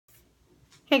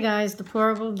Hey guys,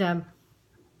 Deplorable Deb.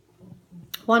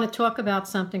 Want to talk about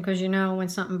something because you know when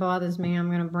something bothers me, I'm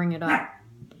going to bring it up.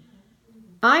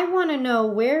 I want to know,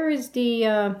 where is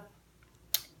the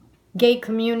gay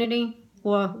community,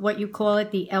 or what you call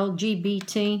it, the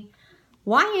LGBT?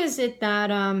 Why is it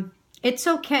that it's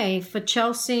okay for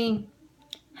Chelsea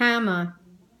Hammer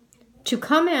to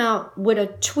come out with a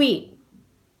tweet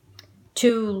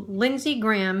to Lindsey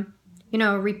Graham, you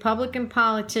know, a Republican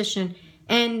politician,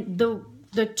 and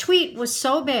the tweet was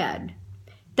so bad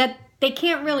that they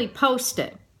can't really post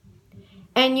it.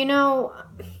 And you know,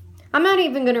 I'm not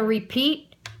even going to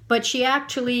repeat, but she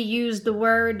actually used the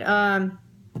word,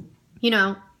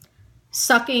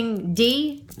 sucking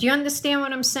D. Do you understand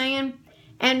what I'm saying?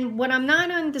 And what I'm not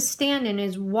understanding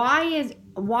is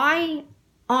why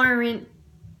aren't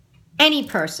any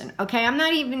person, okay, I'm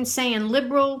not even saying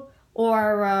liberal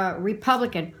or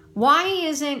Republican, why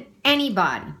isn't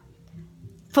anybody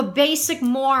for basic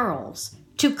morals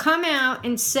to come out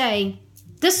and say,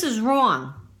 this is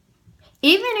wrong?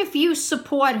 Even if you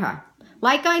support her.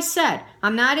 Like I said,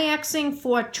 I'm not asking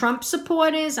for Trump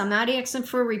supporters, I'm not asking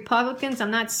for Republicans,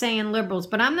 I'm not saying liberals,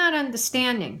 but I'm not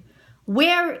understanding,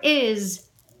 where is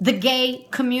the gay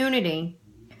community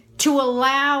to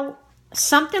allow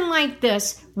something like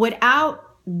this without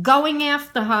going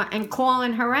after her and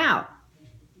calling her out?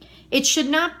 It should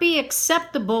not be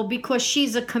acceptable because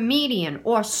she's a comedian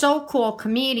or so-called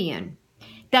comedian,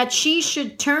 that she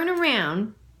should turn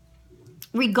around,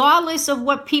 regardless of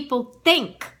what people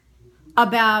think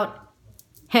about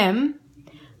him.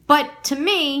 But to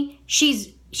me,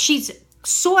 she's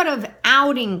sort of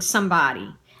outing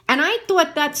somebody. And I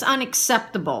thought that's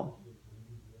unacceptable.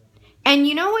 And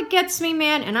you know what gets me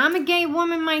mad? And I'm a gay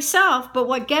woman myself, but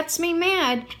what gets me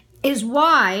mad is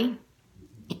why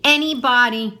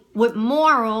anybody with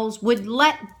morals would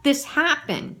let this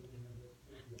happen.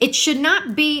 It should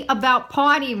not be about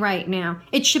party right now.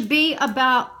 It should be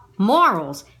about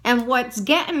morals. And what's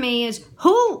getting me is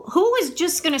who is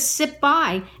just going to sit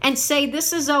by and say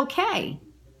this is okay?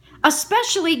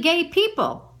 Especially gay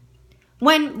people.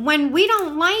 When we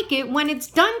don't like it, when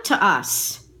it's done to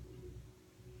us.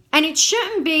 And it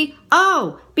shouldn't be,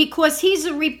 oh, because he's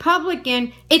a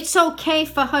Republican, it's okay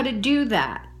for her to do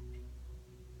that.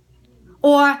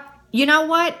 Or, you know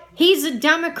what? He's a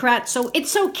Democrat, so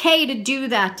it's okay to do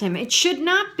that to him. It should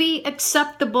not be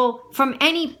acceptable from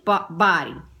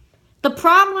anybody. The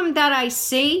problem that I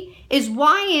see is,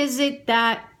 why is it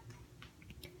that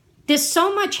there's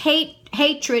so much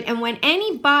hatred, and when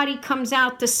anybody comes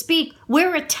out to speak,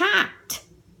 we're attacked?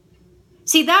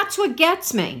 See, that's what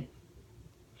gets me.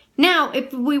 Now,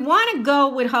 if we want to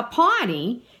go with her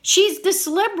party, she's this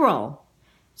liberal.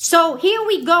 So here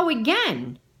we go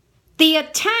again. The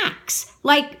attacks,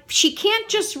 like she can't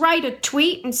just write a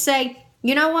tweet and say,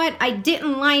 you know what, I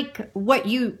didn't like what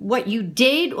you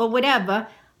did or whatever,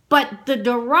 but the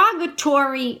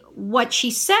derogatory, what she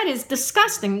said is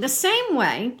disgusting. The same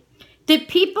way did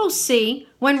people see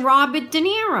when Robert De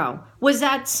Niro was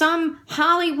at some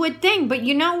Hollywood thing. But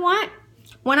you know what?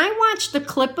 When I watched the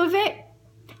clip of it,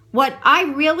 what I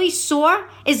really saw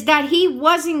is that he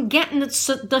wasn't getting the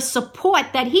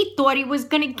support that he thought he was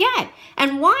going to get.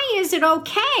 And why is it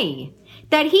okay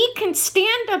that he can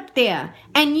stand up there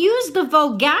and use the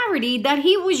vulgarity that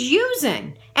he was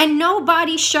using and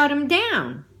nobody shut him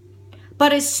down?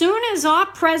 But as soon as our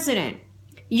president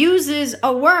uses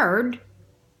a word,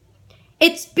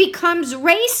 it becomes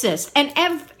racist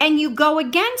and you go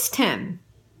against him.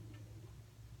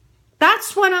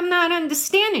 That's what I'm not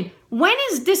understanding. When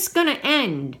is this going to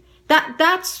end?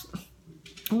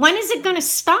 When is it going to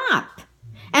stop?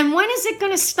 And when is it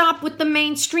going to stop with the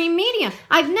mainstream media?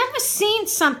 I've never seen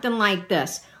something like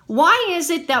this. Why is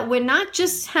it that we're not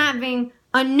just having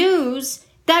a news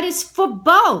that is for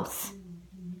both?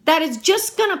 That is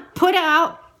just going to put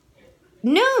out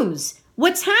news.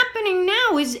 What's happening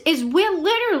now is we're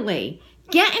literally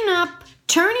getting up,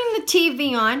 turning the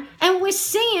TV on, and we're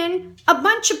seeing a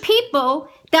bunch of people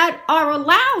that are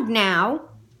allowed now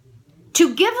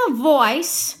to give a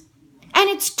voice, and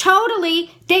it's totally,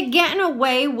 they're getting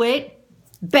away with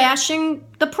bashing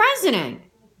the president.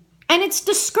 And it's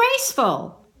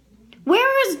disgraceful.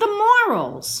 Where is the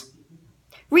morals?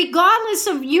 Regardless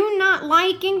of you not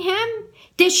liking him,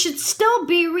 there should still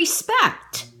be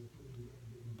respect.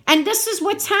 And this is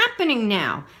what's happening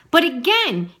now. But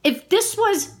again, if this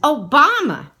was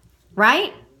Obama,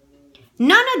 right?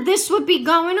 None of this would be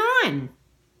going on.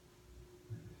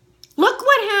 Look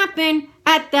what happened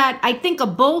at that, I think, a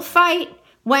bullfight,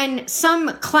 when some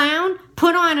clown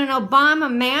put on an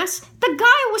Obama mask. The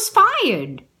guy was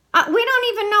fired. We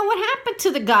don't even know what happened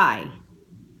to the guy.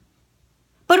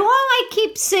 But all I keep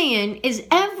keep seeing is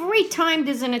every time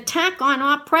there's an attack on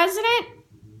our president,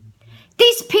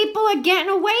 these people are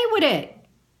getting away with it.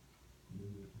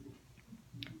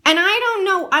 And I don't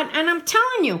know, and I'm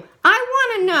telling you, I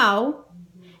want to know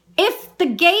if the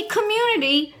gay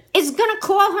community is going to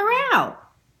call her out.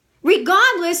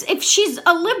 Regardless if she's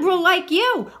a liberal like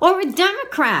you or a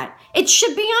Democrat. It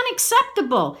should be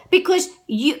unacceptable because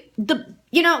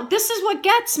this is what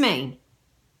gets me.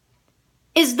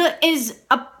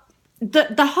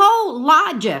 The whole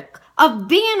logic of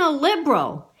being a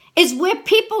liberal is where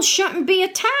people shouldn't be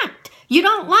attacked. You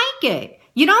don't like it.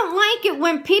 You don't like it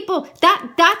when people,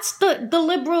 that's the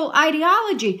liberal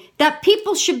ideology, that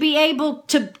people should be able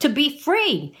to be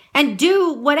free and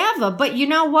do whatever. But you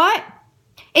know what?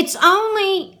 It's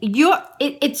only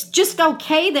it's just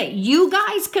okay that you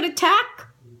guys could attack.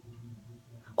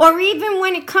 Or even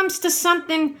when it comes to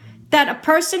something that a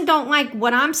person don't like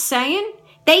what I'm saying,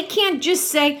 they can't just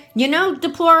say,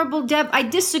 Deplorable Deb, I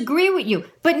disagree with you.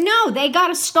 But no, they got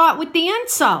to start with the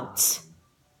insults.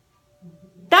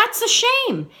 That's a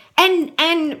shame.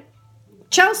 And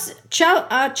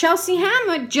Chelsea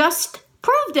Hammer just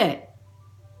proved it.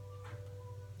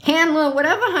 Handler,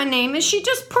 whatever her name is, she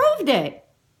just proved it.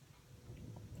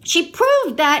 She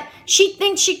proved that she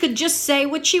thinks she could just say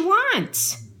what she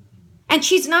wants. And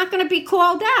she's not going to be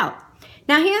called out.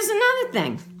 Now, here's another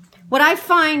thing. What I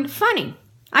find funny.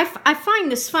 I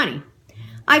find this funny.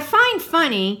 I find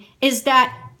funny is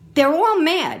that they're all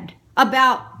mad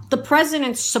about the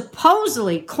president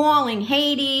supposedly calling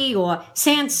Haiti or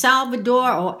San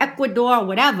Salvador or Ecuador or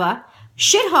whatever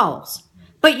shitholes.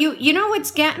 But you know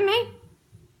what's getting me?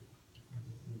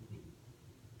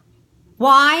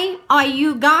 Why are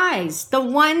you guys the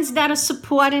ones that are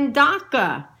supporting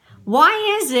DACA?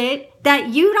 Why is it that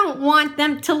you don't want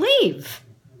them to leave?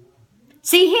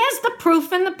 See, here's the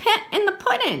proof in the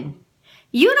pudding.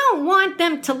 You don't want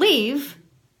them to leave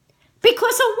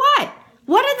because of what?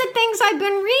 What are the things I've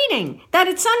been reading? That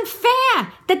it's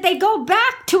unfair that they go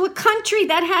back to a country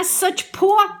that has such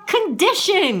poor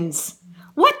conditions.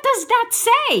 What does that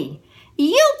say?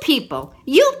 You people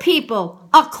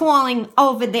are calling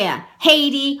over there,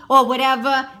 Haiti or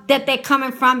whatever that they're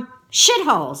coming from,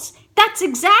 shitholes. That's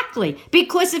exactly,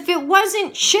 because if it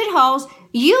wasn't shitholes,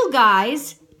 you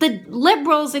guys, the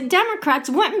liberals and Democrats,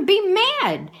 wouldn't be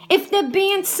mad if they're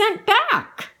being sent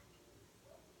back.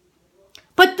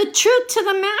 But the truth to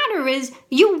the matter is,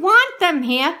 you want them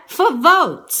here for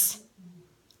votes.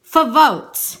 For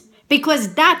votes.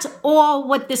 Because that's all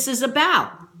what this is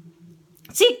about.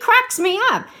 See, it cracks me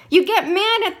up. You get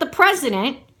mad at the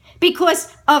president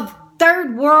because of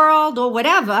third world or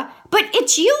whatever, but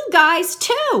it's you guys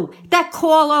too that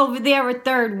call over there a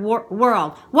third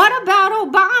world. What about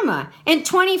Obama in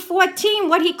 2014,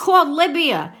 what he called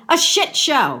Libya a shit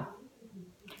show?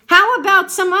 How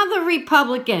about some other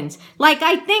Republicans? Like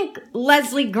I think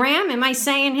Leslie Graham, am I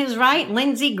saying his right?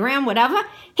 Lindsey Graham, whatever.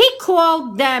 He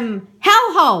called them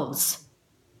hellholes.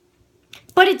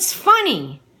 But it's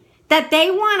funny that they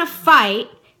want to fight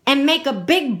and make a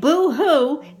big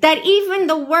boo-hoo that even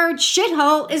the word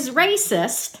shithole is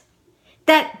racist,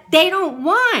 that they don't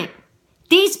want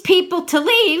these people to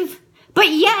leave, but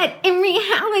yet in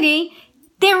reality,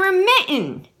 they're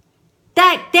admitting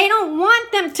that they don't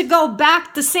want them to go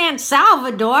back to San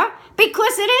Salvador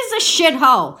because it is a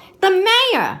shithole. The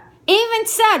mayor even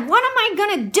said, what am I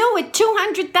going to do with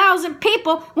 200,000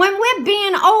 people when we're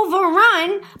being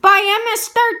overrun by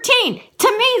MS-13?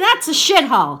 To me, that's a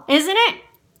shithole, isn't it?